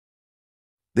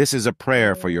This is a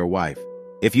prayer for your wife.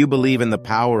 If you believe in the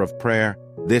power of prayer,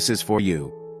 this is for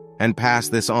you. And pass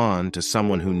this on to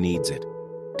someone who needs it.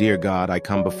 Dear God, I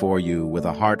come before you with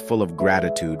a heart full of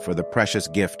gratitude for the precious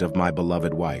gift of my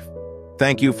beloved wife.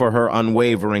 Thank you for her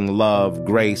unwavering love,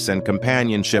 grace, and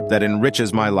companionship that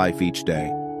enriches my life each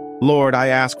day. Lord, I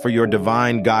ask for your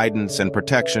divine guidance and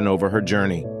protection over her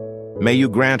journey. May you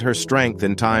grant her strength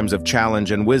in times of challenge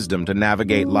and wisdom to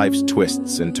navigate life's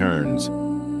twists and turns.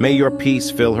 May your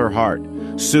peace fill her heart,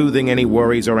 soothing any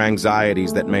worries or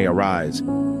anxieties that may arise.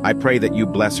 I pray that you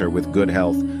bless her with good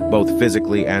health, both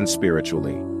physically and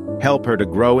spiritually. Help her to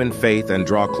grow in faith and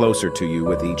draw closer to you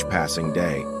with each passing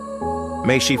day.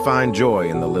 May she find joy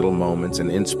in the little moments and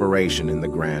inspiration in the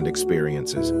grand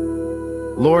experiences.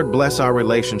 Lord, bless our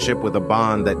relationship with a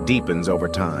bond that deepens over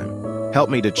time.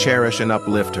 Help me to cherish and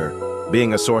uplift her,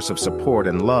 being a source of support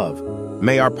and love.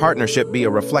 May our partnership be a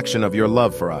reflection of your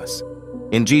love for us.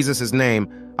 In Jesus' name,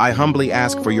 I humbly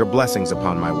ask for your blessings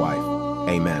upon my wife.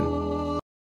 Amen.